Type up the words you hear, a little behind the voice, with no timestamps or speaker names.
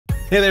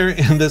Hey there,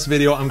 in this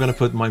video I'm going to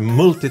put my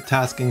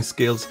multitasking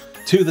skills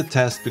to the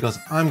test because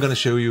I'm going to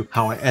show you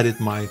how I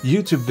edit my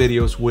YouTube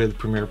videos with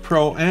Premiere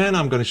Pro, and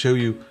I'm going to show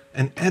you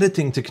an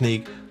editing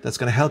technique that's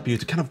going to help you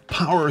to kind of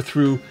power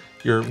through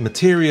your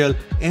material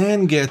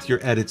and get your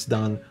edits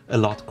done a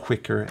lot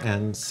quicker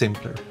and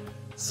simpler.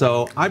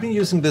 So I've been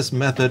using this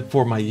method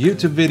for my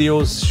YouTube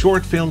videos,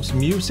 short films,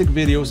 music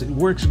videos. It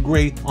works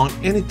great on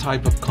any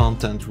type of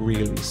content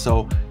really.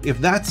 So if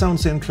that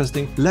sounds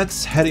interesting,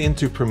 let's head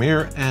into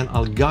Premiere and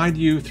I'll guide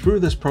you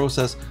through this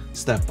process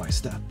step by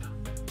step.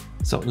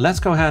 So let's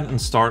go ahead and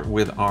start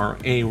with our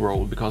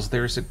BRoll, because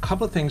there's a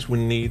couple of things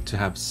we need to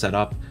have set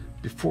up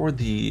before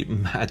the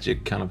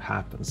magic kind of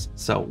happens.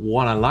 So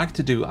what I like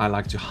to do, I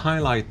like to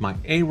highlight my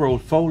BRoll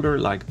folder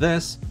like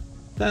this.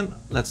 Then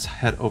let's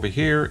head over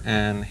here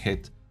and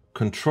hit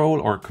Control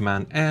or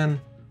Command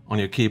N on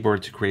your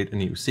keyboard to create a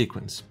new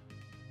sequence.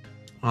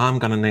 I'm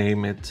gonna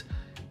name it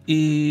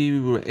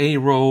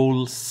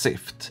BRoll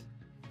Sift,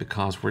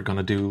 because we're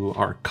gonna do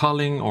our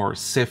culling or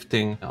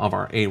sifting of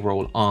our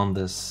BRoll on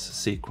this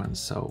sequence.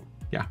 So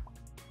yeah.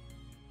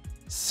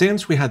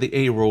 Since we had the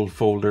BRoll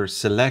folder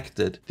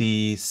selected,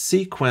 the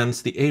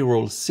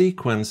BRoll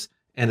sequence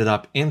ended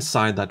up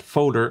inside that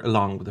folder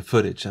along with the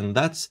footage. And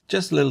that's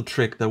just a little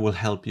trick that will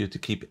help you to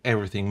keep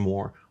everything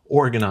more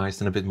organized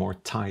and a bit more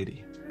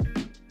tidy.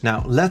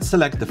 Now let's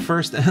select the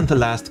first and the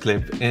last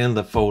clip in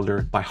the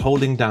folder by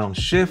holding down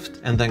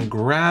Shift and then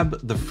grab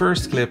the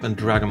first clip and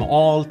drag them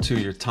all to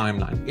your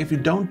timeline. If you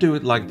don't do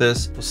it like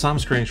this, for some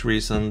strange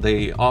reason,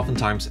 they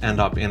oftentimes end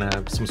up in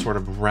some sort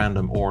of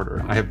random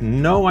order. I have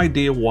no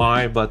idea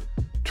why, but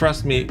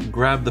trust me,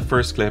 grab the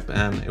first clip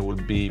and it will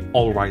be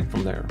all right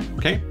from there,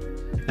 okay?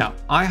 Now,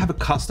 I have a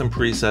custom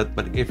preset,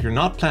 but if you're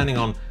not planning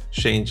on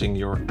changing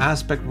your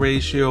aspect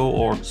ratio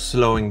or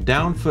slowing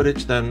down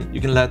footage, then you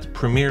can let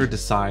Premiere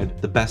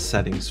decide the best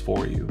settings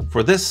for you.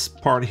 For this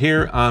part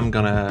here, I'm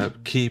gonna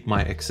keep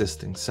my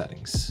existing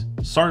settings.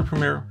 Sorry,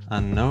 Premiere, I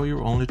know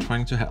you're only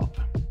trying to help.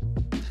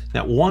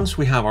 Now, once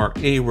we have our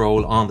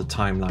BRoll on the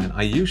timeline,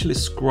 I usually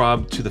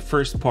scrub to the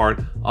first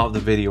part of the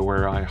video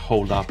where I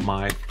hold up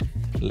my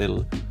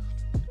little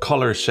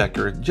color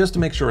checker just to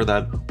make sure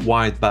that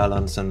white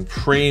balance and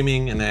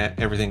framing and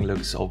everything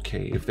looks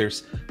okay. If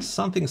there's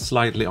something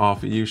slightly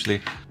off, it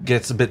usually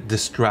gets a bit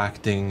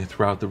distracting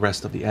throughout the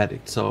rest of the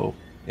edit. So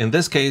in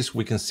this case,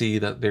 we can see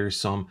that there's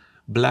some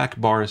black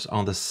bars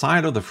on the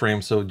side of the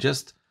frame. So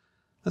just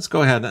let's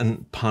go ahead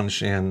and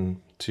punch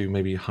in to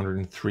maybe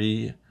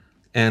 103.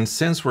 And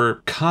since we're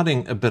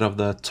cutting a bit of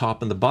the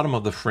top and the bottom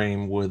of the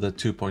frame with a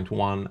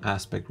 2.1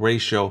 aspect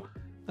ratio,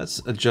 let's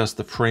adjust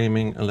the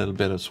framing a little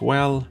bit as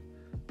well.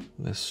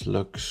 This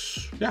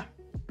looks, yeah.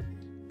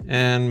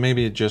 And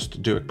maybe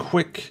just do a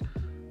quick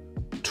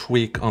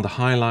tweak on the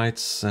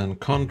highlights and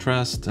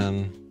contrast,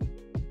 and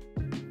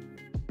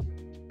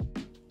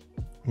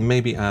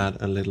maybe add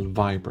a little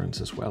vibrance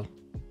as well.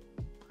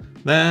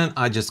 Then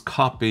I just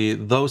copy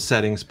those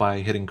settings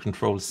by hitting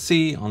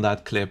Control-C on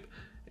that clip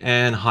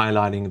and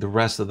highlighting the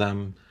rest of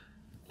them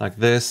like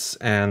this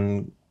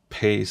and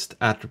paste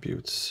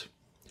attributes.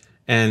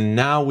 And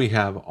now we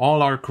have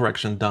all our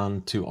correction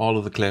done to all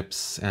of the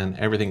clips and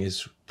everything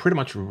is pretty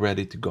much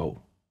ready to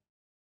go.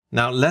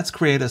 Now let's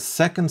create a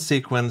second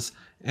sequence,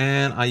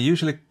 and I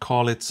usually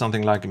call it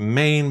something like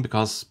main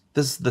because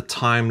this is the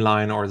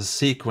timeline or the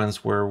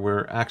sequence where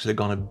we're actually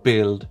going to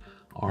build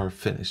our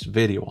finished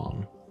video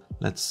on.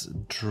 Let's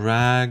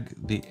drag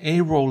the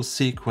BRoll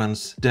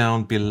sequence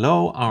down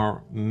below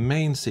our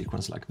main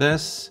sequence like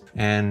this.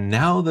 And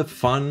now the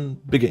fun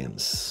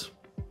begins.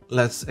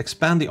 Let's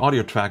expand the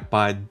audio track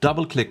by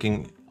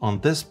double-clicking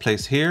on this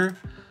place here.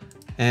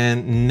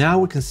 And now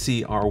we can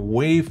see our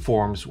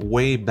waveforms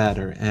way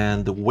better.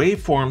 And the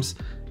waveforms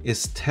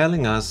is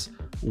telling us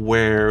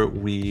where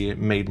we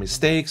made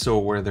mistakes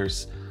or where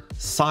there's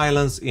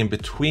silence in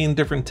between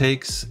different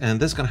takes. And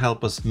this can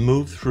help us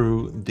move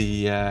through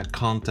the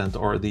content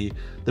or the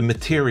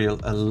material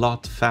a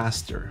lot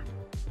faster.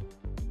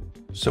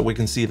 So we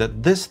can see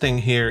that this thing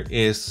here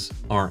is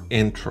our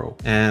intro.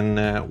 And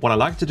what I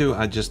like to do,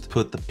 I just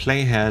put the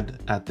playhead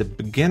at the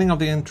beginning of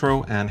the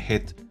intro and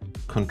hit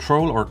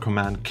Control or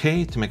Command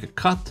K to make a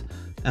cut.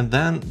 And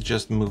then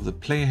just move the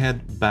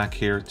playhead back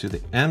here to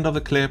the end of the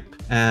clip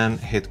and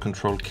hit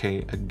Control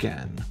K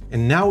again.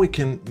 And now we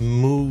can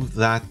move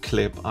that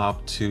clip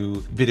up to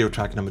video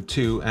track number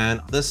 2.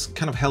 And this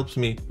kind of helps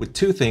me with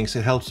two things.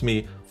 It helps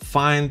me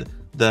find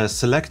the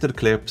selected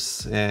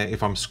clips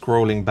if I'm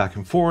scrolling back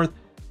and forth.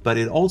 But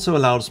it also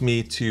allows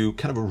me to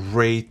kind of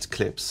rate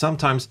clips.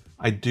 Sometimes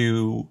I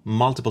do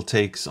multiple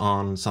takes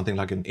on something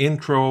like an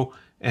intro,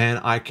 and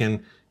I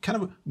can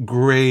kind of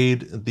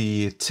grade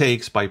the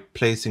takes by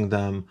placing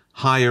them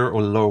higher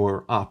or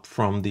lower up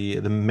from the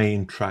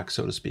main track,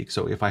 so to speak.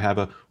 So if I have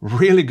a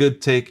really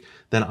good take,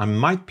 then I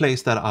might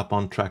place that up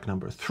on track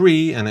number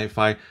 3. And if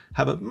I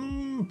have a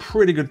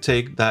pretty good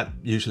take, that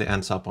usually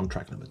ends up on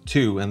track number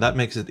 2. And that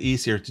makes it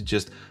easier to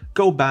just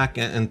go back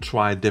and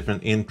try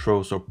different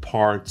intros or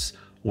parts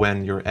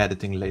when you're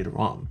editing later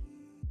on.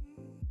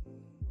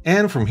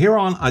 And from here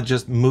on, I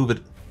just move it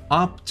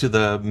up to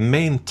the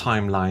main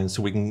timeline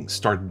so we can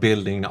start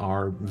building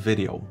our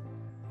video.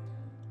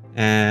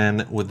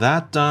 And with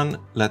that done,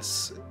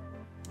 let's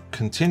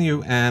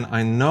continue. And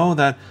I know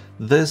that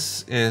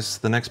this is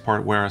the next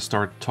part where I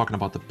start talking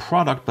about the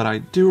product, but I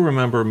do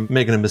remember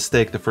making a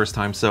mistake the first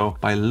time. So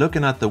by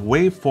looking at the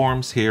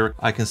waveforms here,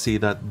 I can see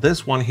that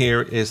this one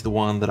here is the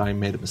one that I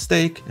made a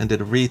mistake and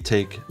did a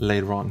retake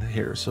later on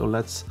here. So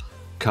let's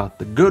cut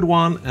the good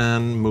one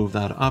and move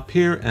that up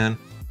here and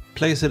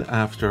place it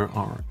after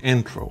our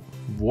intro.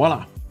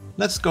 Voila.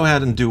 Let's go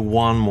ahead and do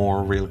one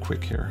more real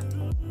quick here.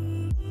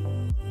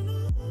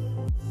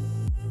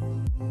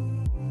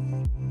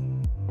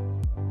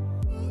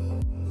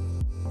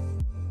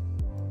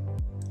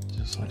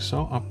 Just like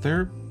so, up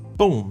there,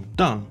 boom,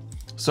 done.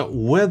 So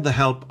with the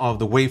help of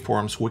the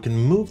waveforms, we can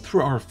move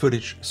through our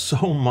footage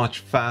so much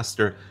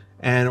faster,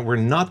 and we're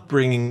not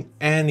bringing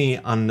any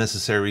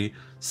unnecessary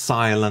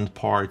silent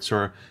parts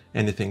or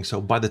anything.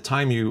 So by the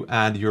time you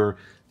add your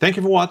thank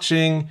you for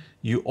watching,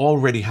 you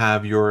already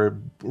have your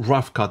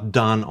rough cut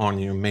done on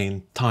your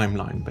main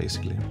timeline,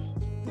 basically.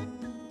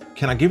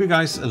 Can I give you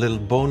guys a little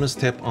bonus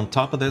tip on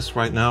top of this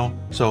right now?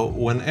 So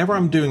whenever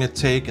I'm doing a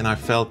take and I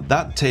felt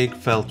that take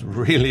felt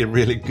really,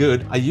 really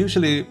good, I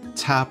usually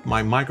tap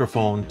my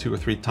microphone 2 or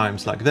 3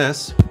 times like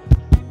this.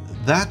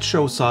 That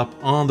shows up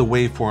on the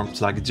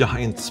waveforms like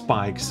giant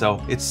spikes,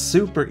 so it's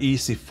super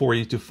easy for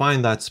you to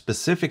find that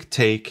specific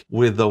take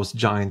with those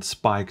giant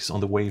spikes on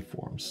the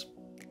waveforms.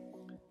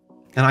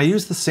 And I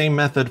use the same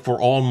method for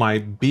all my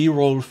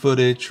B-roll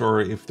footage,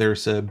 or if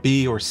there's a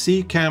B or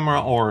C camera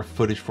or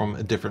footage from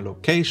a different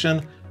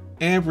location,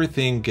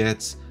 everything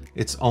gets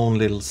its own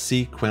little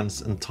sequence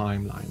and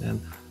timeline.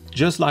 And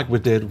just like we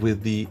did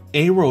with the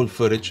A-roll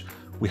footage,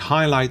 we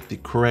highlight the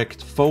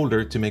correct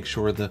folder to make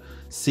sure the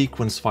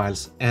sequence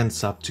files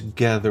ends up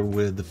together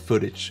with the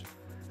footage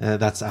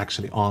that's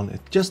actually on it,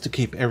 just to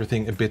keep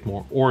everything a bit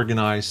more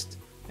organized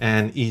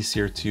and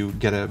easier to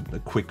get a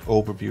quick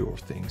overview of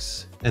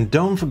things. And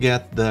don't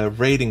forget the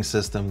rating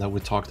system that we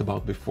talked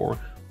about before,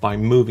 by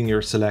moving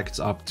your selects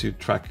up to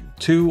track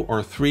 2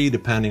 or 3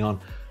 depending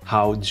on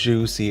how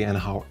juicy and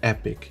how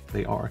epic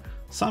they are.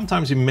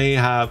 Sometimes you may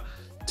have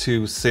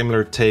 2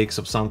 similar takes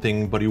of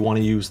something, but you want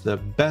to use the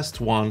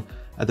best one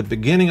at the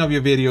beginning of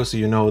your video, so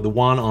you know the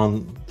one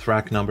on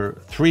track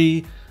number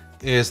 3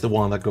 is the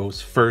one that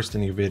goes first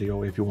in your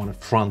video if you want to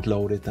front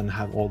load it and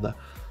have all the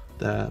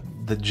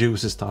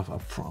juicy stuff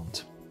up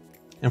front.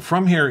 And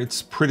from here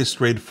it's pretty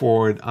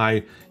straightforward.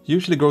 I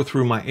usually go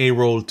through my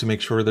A-roll to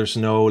make sure there's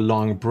no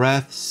long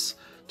breaths,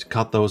 to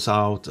cut those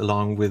out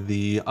along with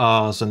the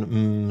ahs and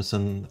ums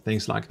and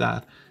things like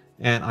that.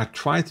 And I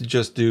try to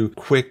just do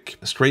quick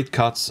straight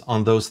cuts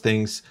on those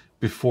things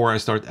before I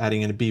start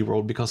adding in a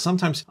B-roll, because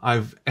sometimes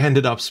I've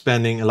ended up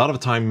spending a lot of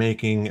time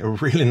making a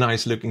really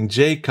nice looking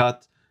J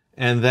cut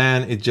and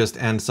then it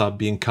just ends up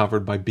being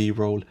covered by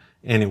B-roll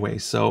anyway.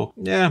 So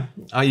yeah,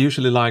 I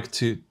usually like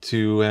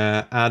to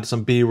add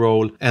some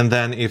B-roll, and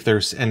then if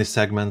there's any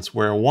segments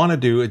where I want to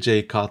do a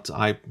J cut,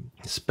 I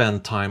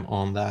spend time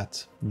on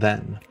that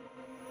then.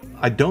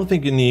 I don't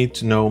think you need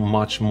to know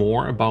much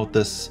more about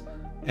this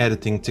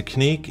editing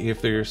technique.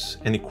 If there's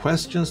any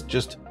questions,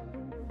 just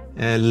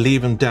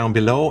leave them down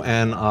below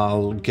and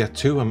I'll get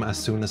to them as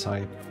soon as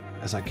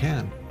I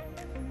can.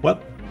 Well,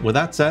 with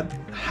that said,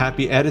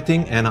 happy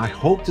editing, and I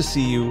hope to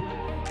see you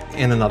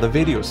in another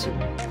video soon.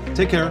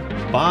 Take care.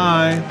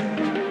 Bye.